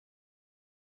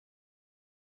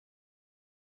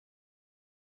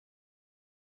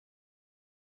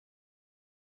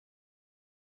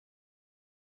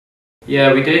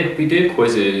Yeah, we did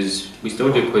quizzes. We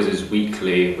still do quizzes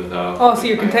weekly with our... Oh, so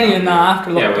you're continuing that after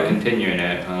lockdown? Yeah, we're continuing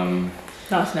it.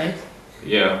 That's nice.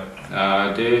 Yeah,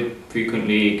 I do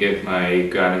frequently give my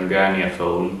gran and granny a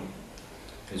phone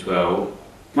as well.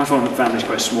 My family's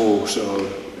quite small, so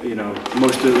you know,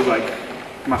 most of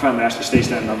my family actually stays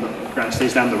down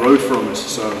the road from us,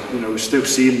 so you know, we're still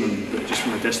seeing them, but just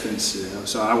from a distance. You know,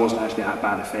 so I wasn't actually that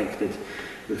bad affected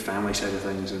with the family side of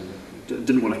things, and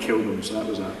didn't want to kill them, so that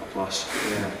was a plus.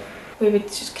 Yeah. We would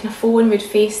just kind of phone, we'd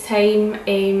FaceTime.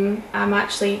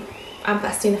 I'm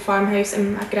visiting the farmhouse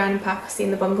and my gran and papa stay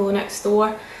in the bungalow next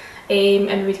door,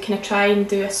 and we'd kind of try and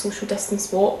do a social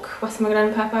distance walk with my gran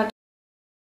and papa.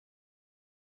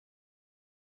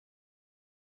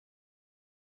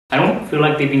 I don't feel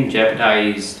like they've been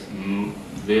jeopardised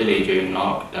really during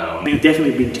lockdown. They've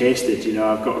definitely been tested. You know,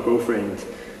 I've got a girlfriend,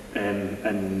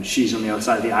 and she's on the other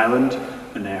side of the island,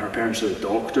 and her parents are the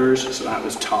doctors, so that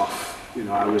was tough. You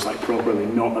know, I was like properly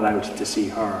not allowed to see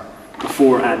her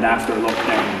before and after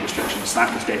lockdown restrictions.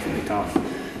 That was definitely tough.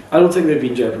 I don't think they've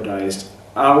been jeopardised.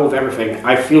 Out of everything,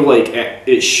 I feel like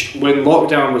when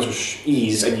lockdown was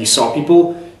eased and you saw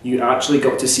people, you actually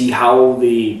got to see how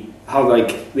they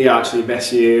actually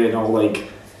miss you and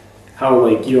how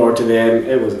you are to them.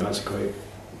 It wasn't actually quite.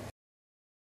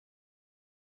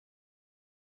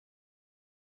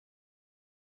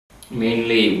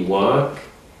 Mainly work,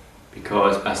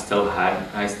 because I still had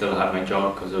my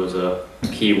job because I was a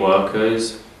key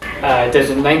workers. There's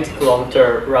a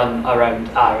 90-kilometre run around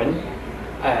Arran.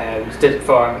 Did it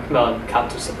for Macmillan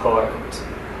Cancer Support.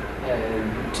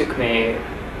 Took me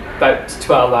about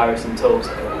 12 hours in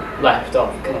total. Left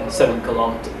off kind of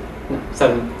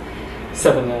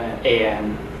 7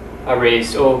 a.m. I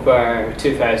raised over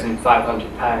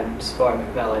 £2,500 for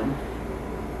Macmillan.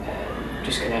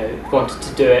 Just kind of wanted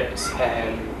to do it,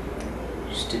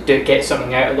 just to get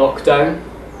something out of lockdown.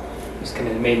 It's kind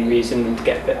of the main reason, and to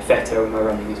get a bit fitter when we're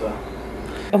running as well.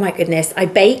 Oh my goodness, I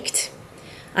baked,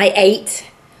 I ate,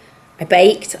 I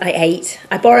baked, I ate.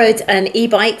 I borrowed an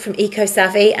e-bike from Eco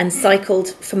Savvy and cycled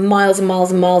for miles and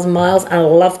miles and miles and miles, and I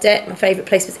loved it. My favourite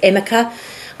place was Imica.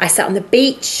 I sat on the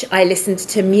beach, I listened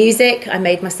to music, I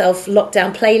made myself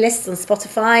lockdown playlists on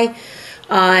Spotify.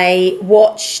 I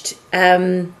watched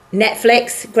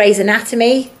Netflix, Grey's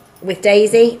Anatomy with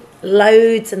Daisy,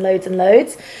 loads and loads and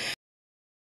loads.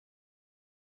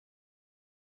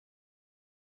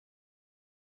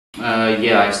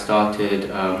 Yeah, I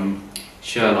started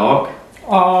Sherlock.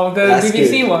 Oh, the That's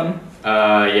BBC good. one?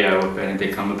 Yeah, with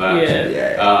Benedict Cumberbatch.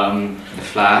 Yeah. The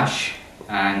Flash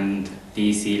and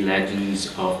DC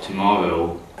Legends of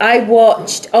Tomorrow. I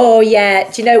watched, oh yeah,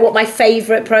 do you know what my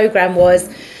favourite programme was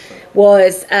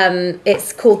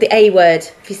it's called The A Word.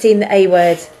 Have you seen The A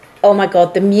Word? Oh my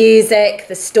God, the music,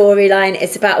 the storyline,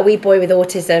 it's about a wee boy with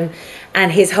autism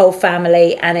and his whole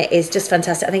family, and it is just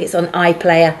fantastic. I think it's on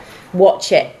iPlayer.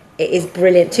 Watch it. It is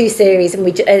brilliant. 2 series, and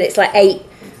it's like 8.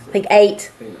 I think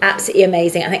 8. Absolutely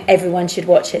amazing. I think everyone should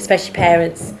watch it, especially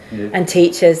parents and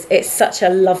teachers. It's such a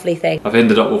lovely thing. I've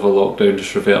ended up over lockdown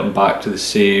just reverting back to the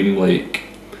same,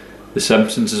 The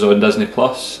Simpsons is on Disney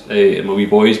Plus, and my wee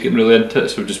boy's getting really into it,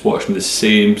 so we're just watching the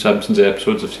same Simpsons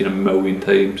episodes I've seen a million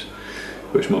times,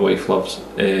 which my wife loves.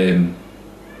 The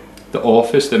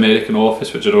Office, the American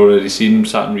Office, which I'd already seen,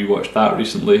 sat and rewatched that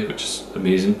recently, which is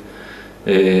amazing.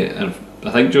 And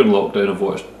I think during lockdown I've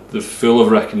watched the full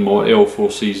of Rick and Morty, all 4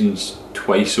 seasons,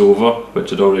 twice over,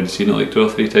 which I'd already seen it like 2 or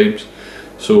 3 times.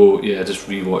 So yeah, just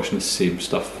rewatching the same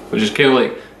stuff, which is kind of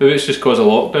like, maybe it's just because of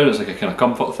lockdown, it's like a kind of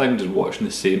comfort thing, just watching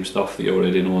the same stuff that you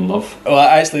already know and love. Well,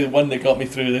 actually the one that got me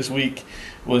through this week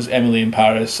was Emily in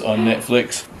Paris on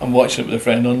Netflix. I'm watching it with a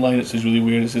friend online. It's just really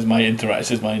weird. This is my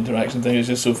interaction thing. It's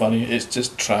just so funny. It's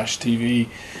just trash TV.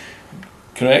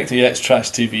 Correct? Yeah, it's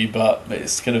trash TV, but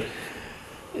it's kind of,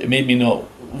 it made me not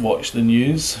watch the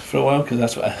news for a while, because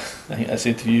that's what I think I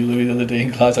said to you, Louis, the other day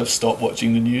in class. I've stopped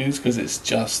watching the news because it's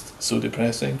just so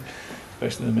depressing,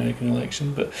 especially the American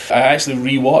election. But I actually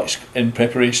rewatched in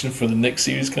preparation for the next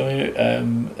series coming out,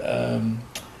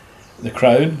 The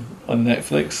Crown on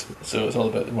Netflix. So it's all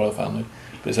about the royal family,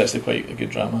 but it's actually quite a good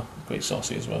drama, quite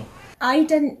saucy as well. I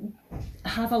didn't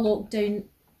have a lockdown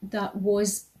that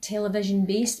was television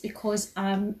based, because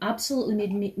I absolutely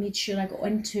made sure I got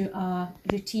into a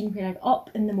routine where I'd up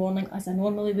in the morning as I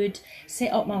normally would,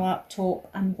 set up my laptop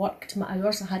and worked my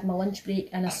hours. I had my lunch break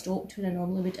and I stopped where I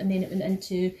normally would, and then it went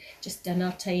into just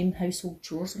dinner time, household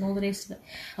chores and all the rest of it.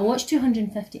 I watched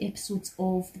 250 episodes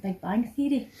of The Big Bang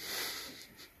Theory,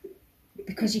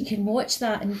 because you can watch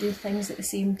that and do things at the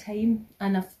same time,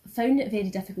 and I've found it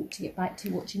very difficult to get back to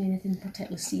watching anything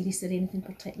particularly serious or anything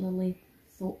particularly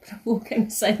thought-provoking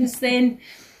since then.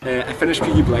 I finished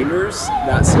Peaky Blinders.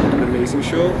 That's an amazing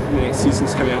show. The next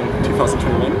season's coming out in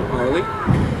 2021, early.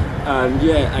 And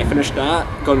yeah, I finished that,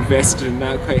 got invested in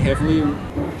that quite heavily.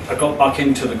 I got back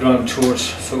into the ground chores,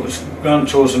 so it was ground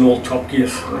chores and old Top Gear.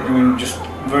 I mean, just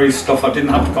very stuff I didn't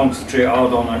have to concentrate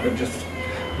hard on, I could just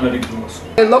let it go.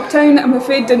 Lockdown, I'm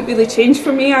afraid, didn't really change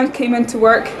for me. I came into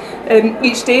work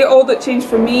each day. All that changed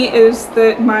for me is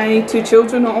that my two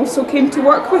children also came to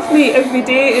work with me every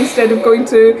day instead of going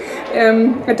to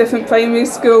a different primary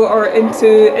school or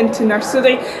into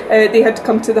nursery. They had to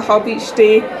come to the hub each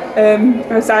day,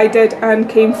 as I did, and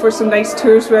came for some nice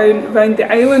tours around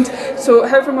the island. So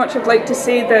however much I'd like to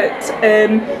say that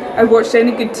I watched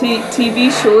any good TV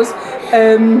shows,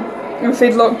 I'm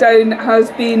afraid lockdown has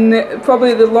been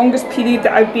probably the longest period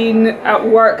that I've been at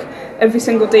work every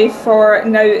single day for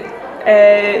now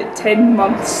 10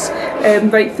 months,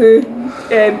 right through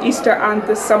Easter and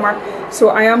the summer. So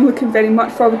I am looking very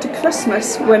much forward to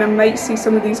Christmas when I might see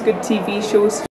some of these good TV shows.